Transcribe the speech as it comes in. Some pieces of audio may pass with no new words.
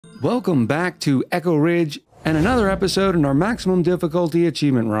Welcome back to Echo Ridge and another episode in our maximum difficulty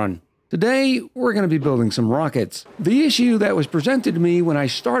achievement run. Today, we're going to be building some rockets. The issue that was presented to me when I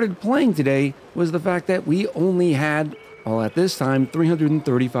started playing today was the fact that we only had, well at this time,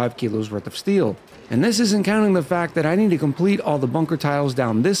 335 kilos worth of steel. And this isn't counting the fact that I need to complete all the bunker tiles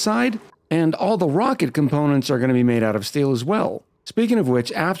down this side, and all the rocket components are going to be made out of steel as well. Speaking of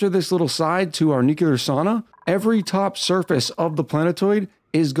which, after this little side to our nuclear sauna, every top surface of the planetoid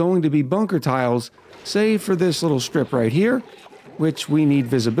is going to be bunker tiles, save for this little strip right here, which we need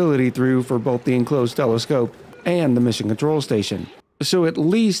visibility through for both the enclosed telescope and the mission control station. So at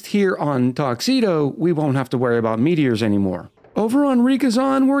least here on Tuxedo, we won't have to worry about meteors anymore. Over on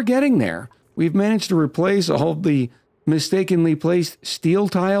Rikazan, we're getting there. We've managed to replace all of the mistakenly placed steel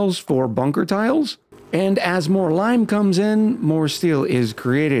tiles for bunker tiles, and as more lime comes in, more steel is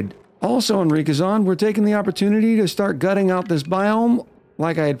created. Also on Rikazan, we're taking the opportunity to start gutting out this biome,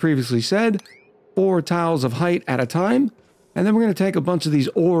 like I had previously said, 4 tiles of height at a time, and then we're going to take a bunch of these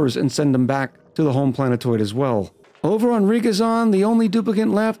ores and send them back to the home planetoid as well. Over on Rikazan, the only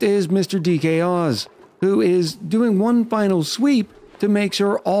duplicant left is Mr. DK Oz, who is doing one final sweep to make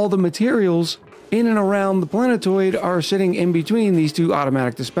sure all the materials in and around the planetoid are sitting in between these 2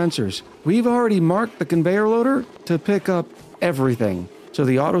 automatic dispensers. We've already marked the conveyor loader to pick up everything, so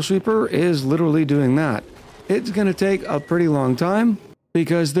the auto sweeper is literally doing that. It's going to take a pretty long time,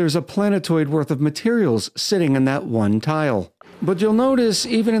 because there's a planetoid worth of materials sitting in that one tile. But you'll notice,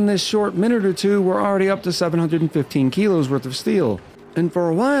 even in this short minute or two, we're already up to 715 kilos worth of steel. And for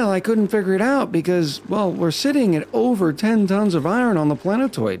a while, I couldn't figure it out because, well, we're sitting at over 10 tons of iron on the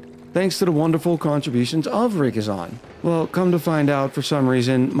planetoid, thanks to the wonderful contributions of Rikazan. Well, come to find out, for some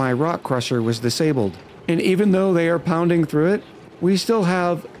reason, my rock crusher was disabled. And even though they are pounding through it, we still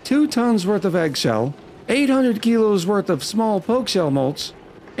have 2 tons worth of eggshell, 800 kilos worth of small poke shell molts,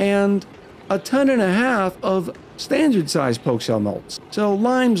 and a 1.5 tons of standard size poke shell molts. So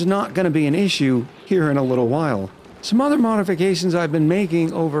lime's not going to be an issue here in a little while. Some other modifications I've been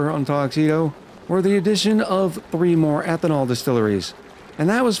making over on Tuxedo were the addition of 3 more ethanol distilleries. And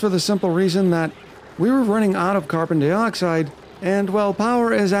that was for the simple reason that we were running out of carbon dioxide, and well,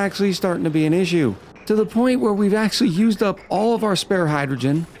 power is actually starting to be an issue, to the point where we've actually used up all of our spare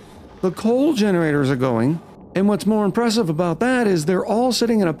hydrogen. The coal generators are going, and what's more impressive about that is they're all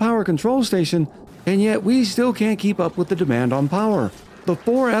sitting in a power control station, and yet we still can't keep up with the demand on power. The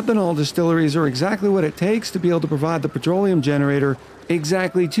 4 ethanol distilleries are exactly what it takes to be able to provide the petroleum generator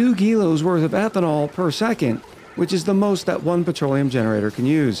exactly 2 kilos worth of ethanol per second, which is the most that one petroleum generator can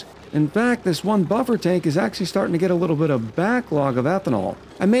use. In fact, this one buffer tank is actually starting to get a little bit of backlog of ethanol.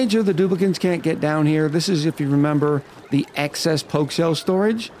 I made sure the duplicants can't get down here. This is, if you remember, the excess poke shell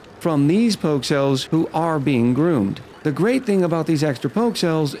storage from these poke shells who are being groomed. The great thing about these extra poke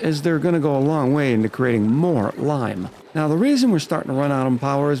shells is they're going to go a long way into creating more lime. Now the reason we're starting to run out of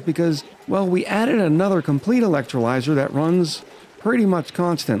power is because, well, we added another complete electrolyzer that runs pretty much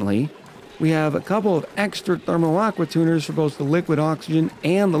constantly. We have a couple of extra thermal aqua tuners for both the liquid oxygen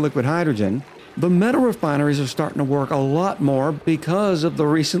and the liquid hydrogen. The metal refineries are starting to work a lot more because of the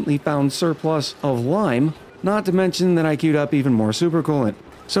recently found surplus of lime, not to mention that I queued up even more supercoolant.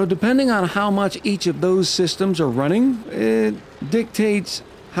 So depending on how much each of those systems are running, it dictates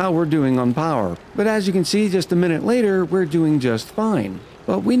how we're doing on power. But as you can see, just a minute later, we're doing just fine.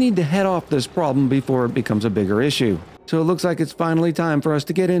 But we need to head off this problem before it becomes a bigger issue. So it looks like it's finally time for us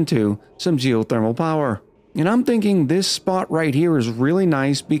to get into some geothermal power. And I'm thinking this spot right here is really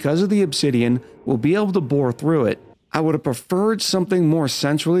nice because of the obsidian. We'll be able to bore through it. I would have preferred something more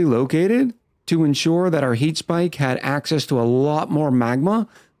centrally located to ensure that our heat spike had access to a lot more magma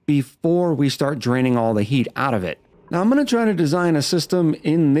before we start draining all the heat out of it. Now I'm going to try to design a system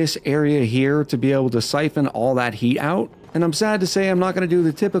in this area here to be able to siphon all that heat out. And I'm sad to say I'm not going to do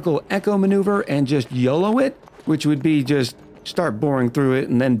the typical echo maneuver and just YOLO it, which would be just start boring through it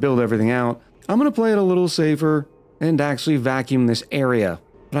and then build everything out. I'm going to play it a little safer and actually vacuum this area.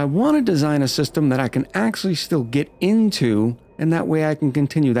 But I want to design a system that I can actually still get into, and that way I can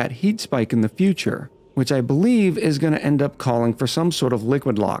continue that heat spike in the future, which I believe is going to end up calling for some sort of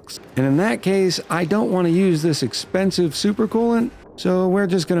liquid locks. And in that case, I don't want to use this expensive supercoolant, so we're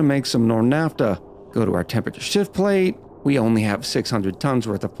just going to make some Nornafta. Go to our temperature shift plate. We only have 600 tons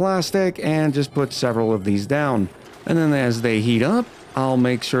worth of plastic, and just put several of these down. And then as they heat up, I'll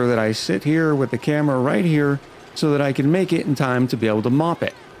make sure that I sit here with the camera right here so that I can make it in time to be able to mop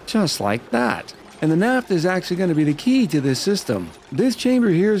it. Just like that. And the naphtha is actually going to be the key to this system. This chamber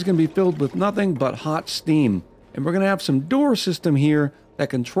here is going to be filled with nothing but hot steam. And we're going to have some door system here that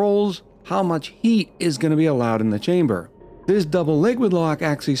controls how much heat is going to be allowed in the chamber. This double liquid lock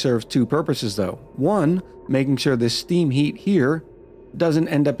actually serves two purposes though. One, making sure this steam heat here doesn't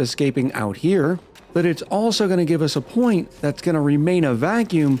end up escaping out here, but it's also going to give us a point that's going to remain a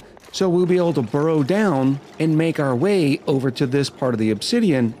vacuum, so we'll be able to burrow down and make our way over to this part of the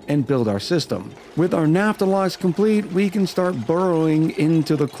obsidian and build our system. With our naphtha locks complete, we can start burrowing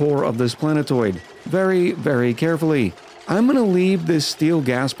into the core of this planetoid. Very, very carefully. I'm going to leave this steel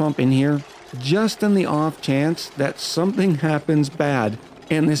gas pump in here just in the off chance that something happens bad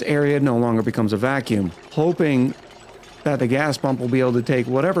and this area no longer becomes a vacuum, hoping that the gas pump will be able to take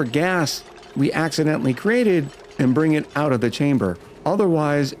whatever gas we accidentally created and bring it out of the chamber.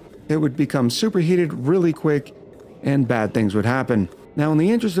 Otherwise, it would become superheated really quick and bad things would happen. Now, in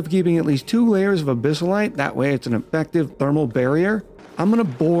the interest of keeping at least 2 layers of abyssalite, that way it's an effective thermal barrier, I'm going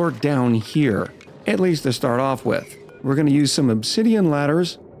to bore down here, at least to start off with. We're going to use some obsidian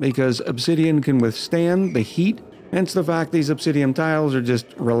ladders because obsidian can withstand the heat, hence the fact these obsidian tiles are just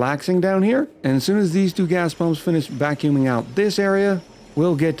relaxing down here. And as soon as these 2 gas pumps finish vacuuming out this area,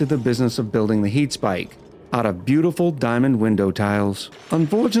 we'll get to the business of building the heat spike out of beautiful diamond window tiles.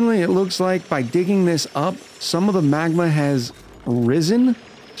 Unfortunately, it looks like by digging this up, some of the magma has risen,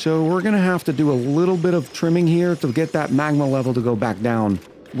 so we're gonna have to do a little bit of trimming here to get that magma level to go back down.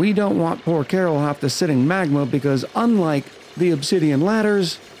 We don't want poor Carol have to sit in magma because unlike the obsidian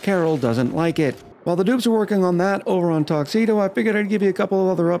ladders, Carol doesn't like it. While the dupes are working on that over on Tuxedo, I figured I'd give you a couple of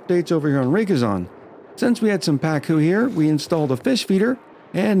other updates over here on Rikazon. Since we had some Pacu here, we installed a fish feeder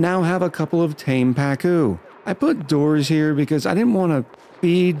and now have a couple of tame Pacu. I put doors here because I didn't want to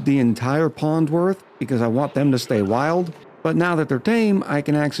feed the entire pond worth because I want them to stay wild. But now that they're tame, I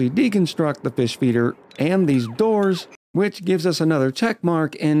can actually deconstruct the fish feeder and these doors, which gives us another check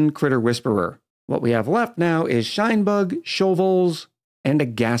mark in Critter Whisperer. What we have left now is Shinebug, Shoals, and a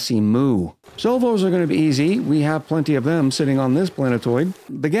Gassy Moo. Shovels are going to be easy. We have plenty of them sitting on this planetoid.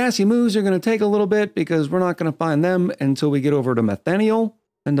 The Gassy Moos are going to take a little bit because we're not going to find them until we get over to Methaniel.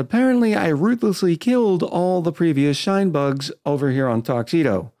 And apparently I ruthlessly killed all the previous Shinebugs over here on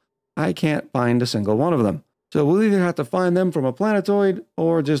Tuxedo. I can't find a single one of them. So we'll either have to find them from a planetoid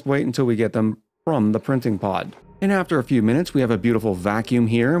or just wait until we get them from the printing pod. And after a few minutes, we have a beautiful vacuum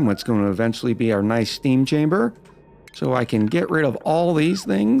here and what's going to eventually be our nice steam chamber. So I can get rid of all these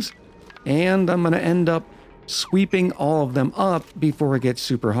things and I'm going to end up sweeping all of them up before it gets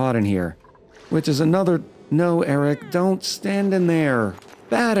super hot in here. Which is another, no Eric, don't stand in there.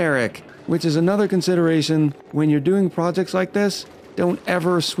 Bad Eric. Which is another consideration when you're doing projects like this, don't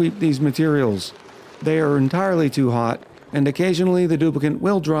ever sweep these materials. They are entirely too hot and occasionally the duplicant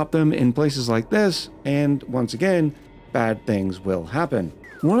will drop them in places like this and once again, bad things will happen.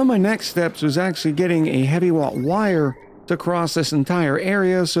 One of my next steps was actually getting a heavy watt wire to cross this entire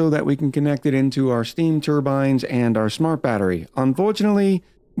area so that we can connect it into our steam turbines and our smart battery. Unfortunately,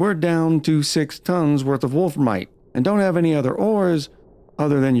 we're down to 6 tons worth of wolframite and don't have any other ores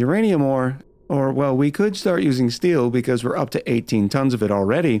other than uranium ore, or well, we could start using steel because we're up to 18 tons of it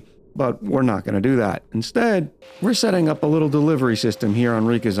already, but we're not going to do that. Instead, we're setting up a little delivery system here on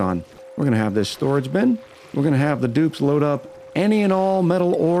Rikazon. We're going to have this storage bin. We're going to have the dupes load up any and all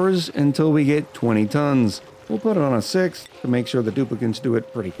metal ores until we get 20 tons. We'll put it on a 6th to make sure the duplicants do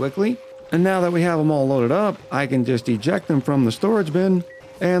it pretty quickly. And now that we have them all loaded up, I can just eject them from the storage bin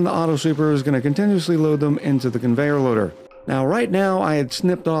and the auto sweeper is going to continuously load them into the conveyor loader. Now right now I had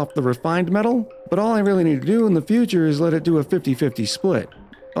snipped off the refined metal, but all I really need to do in the future is let it do a 50-50 split.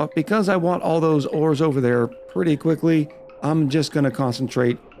 But because I want all those ores over there pretty quickly, I'm just going to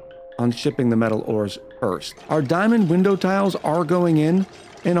concentrate on shipping the metal ores first. Our diamond window tiles are going in,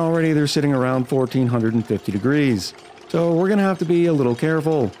 and already they're sitting around 1450 degrees. So we're going to have to be a little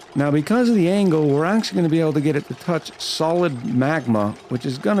careful. Now because of the angle, we're actually going to be able to get it to touch solid magma, which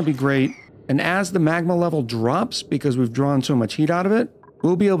is going to be great. And as the magma level drops, because we've drawn so much heat out of it,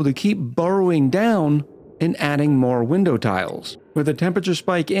 we'll be able to keep burrowing down and adding more window tiles. With a temperature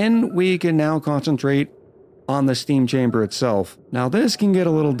spike in, we can now concentrate on the steam chamber itself. Now this can get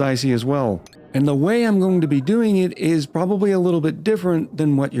a little dicey as well. And the way I'm going to be doing it is probably a little bit different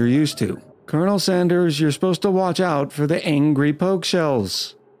than what you're used to. Colonel Sanders, you're supposed to watch out for the angry poke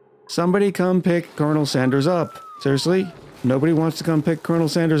shells. Somebody come pick Colonel Sanders up. Seriously? Nobody wants to come pick Colonel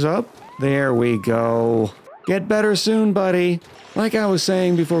Sanders up? There we go. Get better soon, buddy. Like I was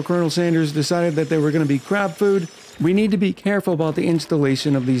saying before Colonel Sanders decided that they were going to be crab food, we need to be careful about the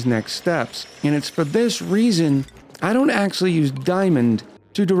installation of these next steps. And it's for this reason I don't actually use diamond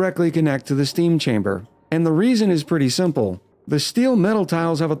to directly connect to the steam chamber. And the reason is pretty simple. The steel metal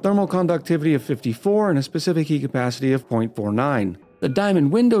tiles have a thermal conductivity of 54 and a specific heat capacity of 0.49. The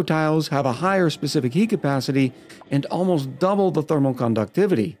diamond window tiles have a higher specific heat capacity and almost double the thermal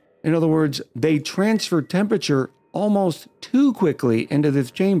conductivity. In other words, they transfer temperature almost too quickly into this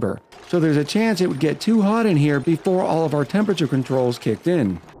chamber. So there's a chance it would get too hot in here before all of our temperature controls kicked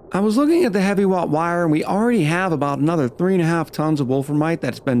in. I was looking at the heavy watt wire and we already have about another 3.5 tons of wolframite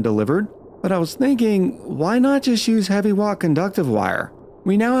that's been delivered. But I was thinking, why not just use heavy watt conductive wire?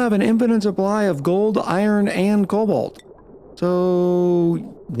 We now have an infinite supply of gold, iron, and cobalt. So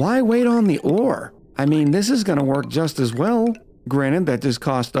why wait on the ore? I mean, this is going to work just as well. Granted, that just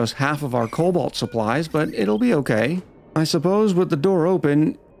cost us half of our cobalt supplies, but it'll be okay. I suppose with the door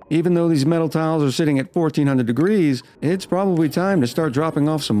open, even though these metal tiles are sitting at 1400 degrees, it's probably time to start dropping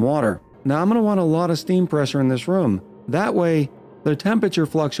off some water. Now I'm going to want a lot of steam pressure in this room. That way, the temperature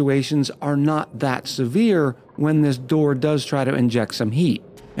fluctuations are not that severe when this door does try to inject some heat.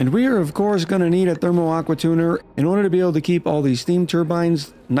 And we are of course going to need a thermal aqua tuner in order to be able to keep all these steam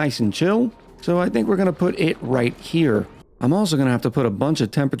turbines nice and chill. So I think we're going to put it right here. I'm also going to have to put a bunch of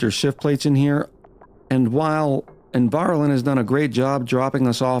temperature shift plates in here. And while Environment has done a great job dropping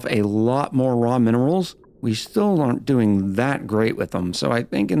us off a lot more raw minerals, we still aren't doing that great with them. So I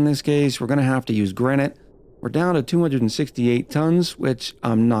think in this case, we're going to have to use granite. We're down to 268 tons, which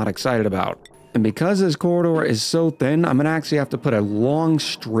I'm not excited about. And because this corridor is so thin, I'm going to actually have to put a long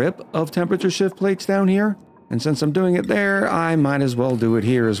strip of temperature shift plates down here. And since I'm doing it there, I might as well do it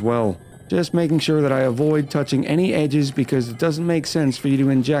here as well. Just making sure that I avoid touching any edges because it doesn't make sense for you to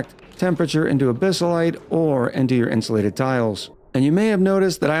inject temperature into abyssalite or into your insulated tiles. And you may have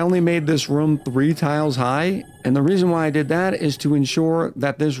noticed that I only made this room 3 tiles high. And the reason why I did that is to ensure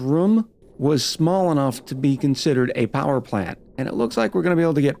that this room was small enough to be considered a power plant. And it looks like we're going to be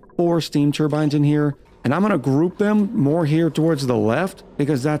able to get 4 steam turbines in here. And I'm going to group them more here towards the left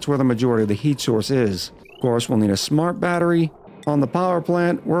because that's where the majority of the heat source is. Of course, we'll need a smart battery. On the power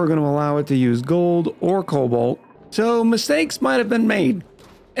plant, we're going to allow it to use gold or cobalt. So mistakes might have been made.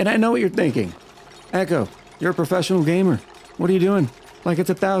 And I know what you're thinking. Echo, you're a professional gamer. What are you doing? Like it's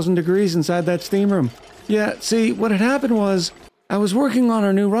 1,000 degrees inside that steam room. Yeah, see, what had happened was I was working on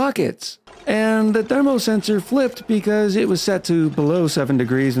our new rockets. And the thermosensor flipped because it was set to below 7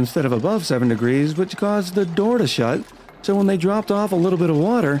 degrees instead of above 7 degrees, which caused the door to shut. So when they dropped off a little bit of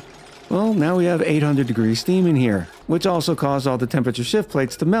water, well, now we have 800 degree steam in here, which also caused all the temperature shift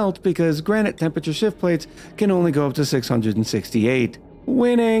plates to melt because granite temperature shift plates can only go up to 668.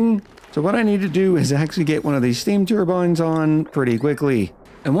 Winning! So what I need to do is actually get one of these steam turbines on pretty quickly.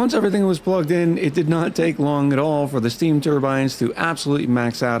 And once everything was plugged in, it did not take long at all for the steam turbines to absolutely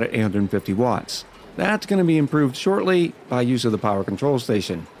max out at 850 watts. That's going to be improved shortly by use of the power control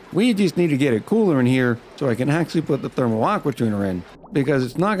station. We just need to get it cooler in here so I can actually put the thermal aqua tuner in, because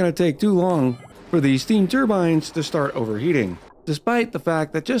it's not going to take too long for these steam turbines to start overheating, despite the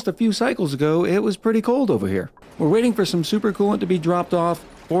fact that just a few cycles ago it was pretty cold over here. We're waiting for some supercoolant to be dropped off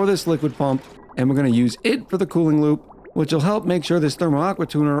for this liquid pump, and we're going to use it for the cooling loop, which will help make sure this thermal aqua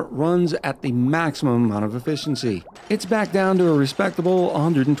tuner runs at the maximum amount of efficiency. It's back down to a respectable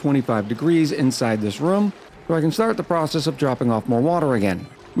 125 degrees inside this room, so I can start the process of dropping off more water again.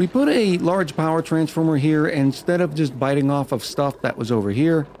 We put a large power transformer here instead of just biting off of stuff that was over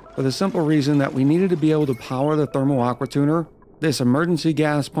here, for the simple reason that we needed to be able to power the thermal aqua tuner, this emergency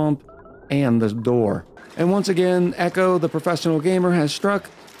gas pump, and this door. And once again, Echo, the professional gamer, has struck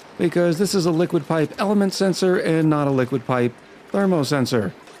because this is a liquid pipe element sensor and not a liquid pipe thermo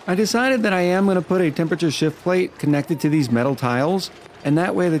sensor. I decided that I am going to put a temperature shift plate connected to these metal tiles, and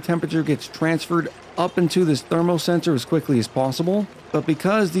that way the temperature gets transferred up into this thermo sensor as quickly as possible. But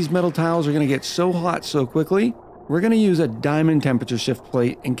because these metal tiles are going to get so hot so quickly, we're going to use a diamond temperature shift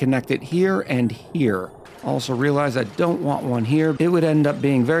plate and connect it here and here. Also realize I don't want one here. It would end up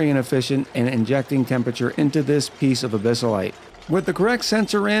being very inefficient in injecting temperature into this piece of abyssalite. With the correct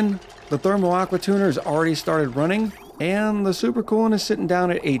sensor in, the thermal aqua tuner has already started running, and the supercoolant is sitting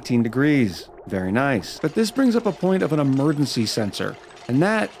down at 18 degrees. Very nice. But this brings up a point of an emergency sensor, and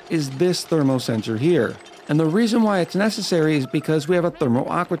that is this thermo sensor here. And the reason why it's necessary is because we have a thermal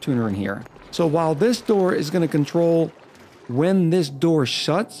aqua tuner in here. So while this door is going to control when this door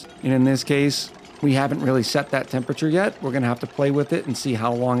shuts, and in this case, we haven't really set that temperature yet. We're going to have to play with it and see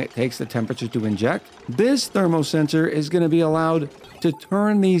how long it takes the temperature to inject. This thermosensor is going to be allowed to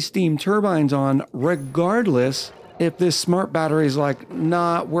turn these steam turbines on regardless if this smart battery is like,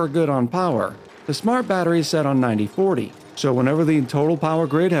 nah, we're good on power. The smart battery is set on 90/40. So whenever the total power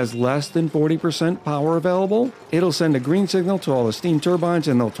grid has less than 40% power available, it'll send a green signal to all the steam turbines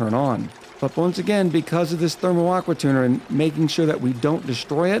and they'll turn on. But once again, because of this thermal aqua tuner and making sure that we don't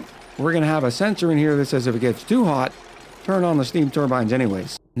destroy it, we're going to have a sensor in here that says if it gets too hot, turn on the steam turbines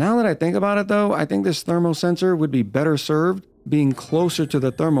anyways. Now that I think about it though, I think this thermal sensor would be better served being closer to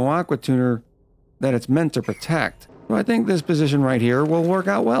the thermo aqua tuner that it's meant to protect. So I think this position right here will work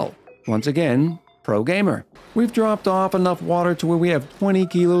out well. Once again, pro gamer. We've dropped off enough water to where we have 20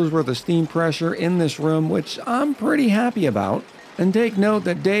 kilos worth of steam pressure in this room, which I'm pretty happy about. And take note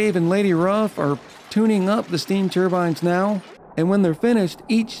that Dave and Lady Ruff are tuning up the steam turbines now. And when they're finished,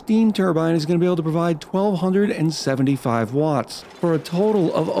 each steam turbine is going to be able to provide 1,275 watts for a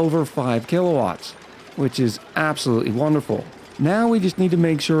total of over 5 kilowatts, which is absolutely wonderful. Now we just need to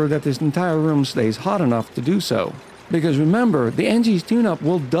make sure that this entire room stays hot enough to do so. Because remember, the NG's tune-up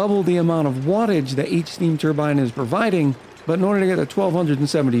will double the amount of wattage that each steam turbine is providing, but in order to get to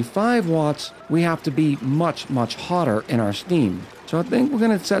 1,275 watts, we have to be much, much hotter in our steam. So I think we're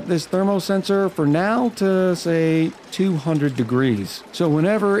going to set this thermosensor for now to, say, 200 degrees. So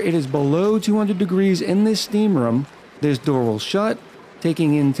whenever it is below 200 degrees in this steam room, this door will shut,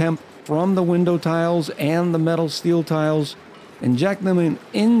 taking in temp from the window tiles and the metal steel tiles, inject them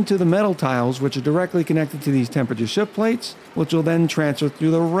into the metal tiles, which are directly connected to these temperature shift plates, which will then transfer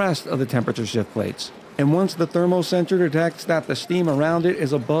through the rest of the temperature shift plates. And once the thermosensor detects that the steam around it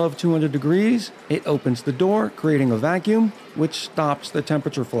is above 200 degrees, it opens the door, creating a vacuum, which stops the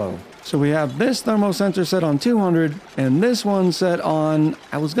temperature flow. So we have this thermosensor set on 200, and this one set on,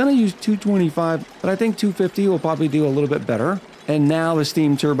 I was going to use 225, but I think 250 will probably do a little bit better. And now the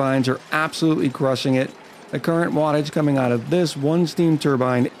steam turbines are absolutely crushing it. The current wattage coming out of this one steam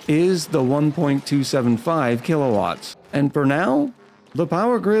turbine is the 1.275 kilowatts. And for now, the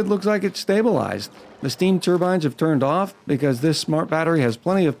power grid looks like it's stabilized. The steam turbines have turned off because this smart battery has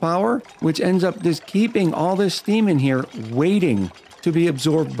plenty of power, which ends up just keeping all this steam in here waiting to be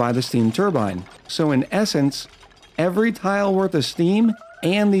absorbed by the steam turbine. So in essence, every tile worth of steam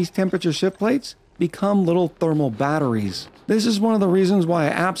and these temperature shift plates become little thermal batteries. This is one of the reasons why I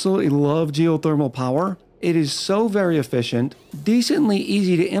absolutely love geothermal power. It is so very efficient, decently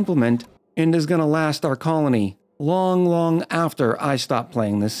easy to implement, and is going to last our colony long after I stop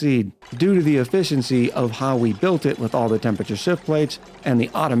playing this seed, due to the efficiency of how we built it with all the temperature shift plates and the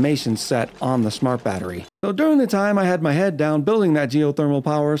automation set on the smart battery. So during the time I had my head down building that geothermal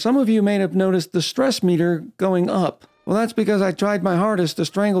power, some of you may have noticed the stress meter going up. Well, that's because I tried my hardest to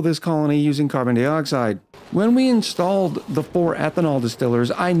strangle this colony using carbon dioxide. When we installed the 4 ethanol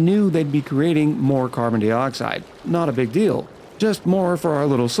distillers, I knew they'd be creating more carbon dioxide. Not a big deal, just more for our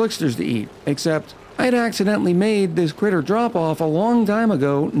little slicksters to eat, except I'd accidentally made this critter drop off a long time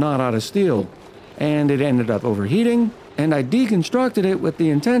ago, not out of steel, and it ended up overheating, and I deconstructed it with the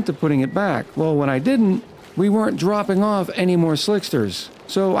intent of putting it back. Well, when I didn't, we weren't dropping off any more slicksters.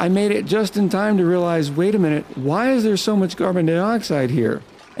 So I made it just in time to realize, wait a minute, why is there so much carbon dioxide here?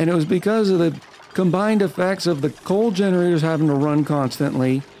 And it was because of the combined effects of the coal generators having to run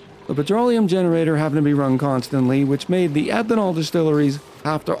constantly, the petroleum generator having to be run constantly, which made the ethanol distilleries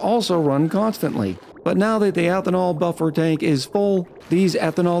have to also run constantly. But now that the ethanol buffer tank is full, these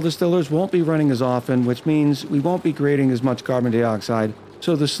ethanol distillers won't be running as often, which means we won't be creating as much carbon dioxide,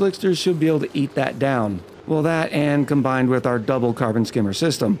 so the slicksters should be able to eat that down. Well, that and combined with our double carbon skimmer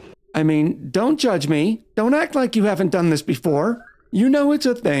system. I mean, don't judge me. Don't act like you haven't done this before. You know it's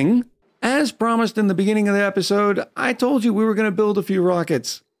a thing. As promised in the beginning of the episode, I told you we were going to build a few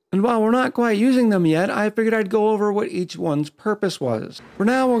rockets. And while we're not quite using them yet, I figured I'd go over what each one's purpose was. For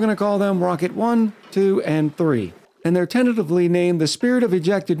now, we're going to call them Rocket 1, 2, and 3. And they're tentatively named the Spirit of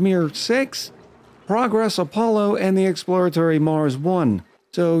Ejected Mirror 6, Progress Apollo, and the Exploratory Mars 1.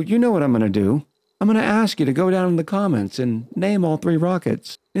 So you know what I'm going to do. I'm going to ask you to go down in the comments and name all 3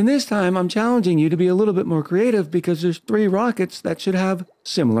 rockets. And this time, I'm challenging you to be a little bit more creative because there's 3 rockets that should have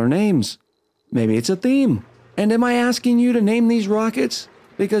similar names. Maybe it's a theme. And am I asking you to name these rockets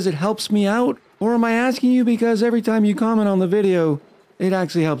because it helps me out? Or am I asking you because every time you comment on the video, it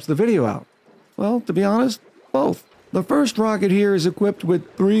actually helps the video out? Well, to be honest, both. The first rocket here is equipped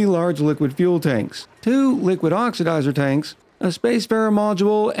with 3 large liquid fuel tanks, 2 liquid oxidizer tanks, a spacefarer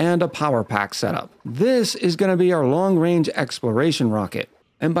module, and a power pack setup. This is going to be our long-range exploration rocket.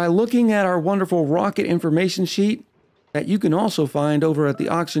 And by looking at our wonderful rocket information sheet that you can also find over at the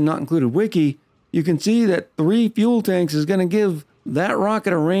Oxygen Not Included wiki, you can see that 3 fuel tanks is going to give that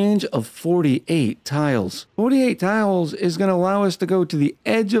rocket a range of 48 tiles. 48 tiles is going to allow us to go to the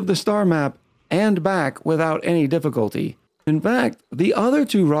edge of the star map and back without any difficulty. In fact, the other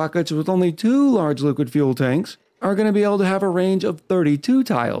 2 rockets with only 2 large liquid fuel tanks are going to be able to have a range of 32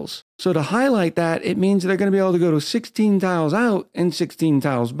 tiles. So to highlight that, it means they're going to be able to go to 16 tiles out and 16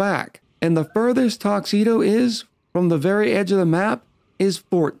 tiles back. And the furthest Tuxedo is from the very edge of the map is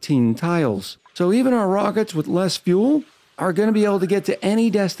 14 tiles. So even our rockets with less fuel are going to be able to get to any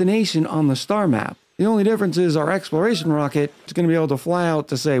destination on the star map. The only difference is our exploration rocket is going to be able to fly out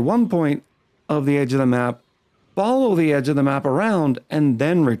to, say, one point of the edge of the map, follow the edge of the map around, and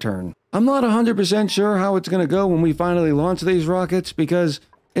then return. I'm not 100% sure how it's going to go when we finally launch these rockets, because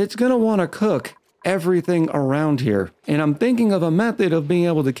it's going to want to cook everything around here. And I'm thinking of a method of being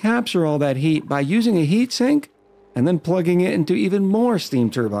able to capture all that heat by using a heat sink and then plugging it into even more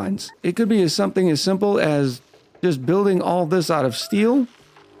steam turbines. It could be something as simple as just building all this out of steel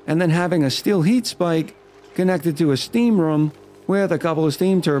and then having a steel heat spike connected to a steam room with a couple of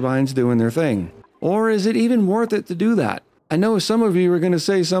steam turbines doing their thing. Or is it even worth it to do that? I know some of you are going to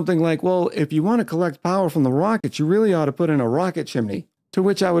say something like, well, if you want to collect power from the rockets, you really ought to put in a rocket chimney. To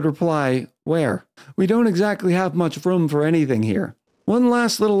which I would reply, where? We don't exactly have much room for anything here. One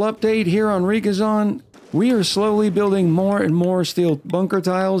last little update here on Rikazon. We are slowly building more and more steel bunker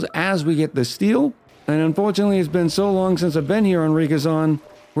tiles as we get the steel. And unfortunately, it's been so long since I've been here on Rikazon.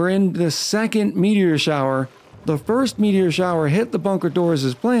 We're in the second meteor shower. The first meteor shower hit the bunker doors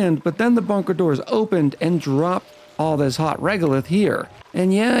as planned, but then the bunker doors opened and dropped all this hot regolith here.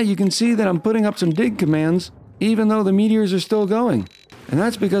 And yeah, you can see that I'm putting up some dig commands, even though the meteors are still going. And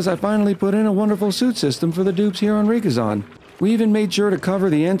that's because I finally put in a wonderful suit system for the dupes here on Rikazon. We even made sure to cover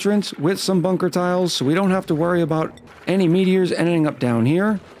the entrance with some bunker tiles, so we don't have to worry about any meteors ending up down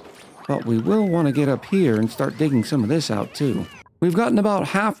here. But we will want to get up here and start digging some of this out too. We've gotten about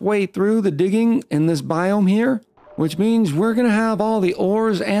halfway through the digging in this biome here, which means we're going to have all the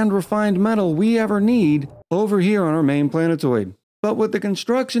ores and refined metal we ever need over here on our main planetoid. But with the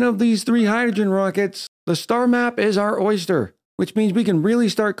construction of these 3 hydrogen rockets, the star map is our oyster, which means we can really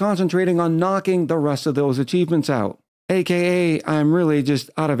start concentrating on knocking the rest of those achievements out. AKA, I'm really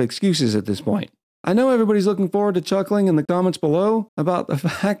just out of excuses at this point. I know everybody's looking forward to chuckling in the comments below about the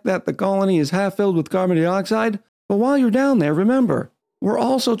fact that the colony is half filled with carbon dioxide, but while you're down there, remember, we're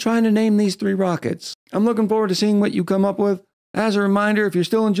also trying to name these 3 rockets. I'm looking forward to seeing what you come up with. As a reminder, if you're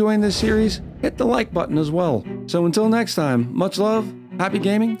still enjoying this series, hit the like button as well. So until next time, much love, happy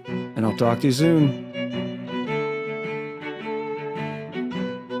gaming, and I'll talk to you soon.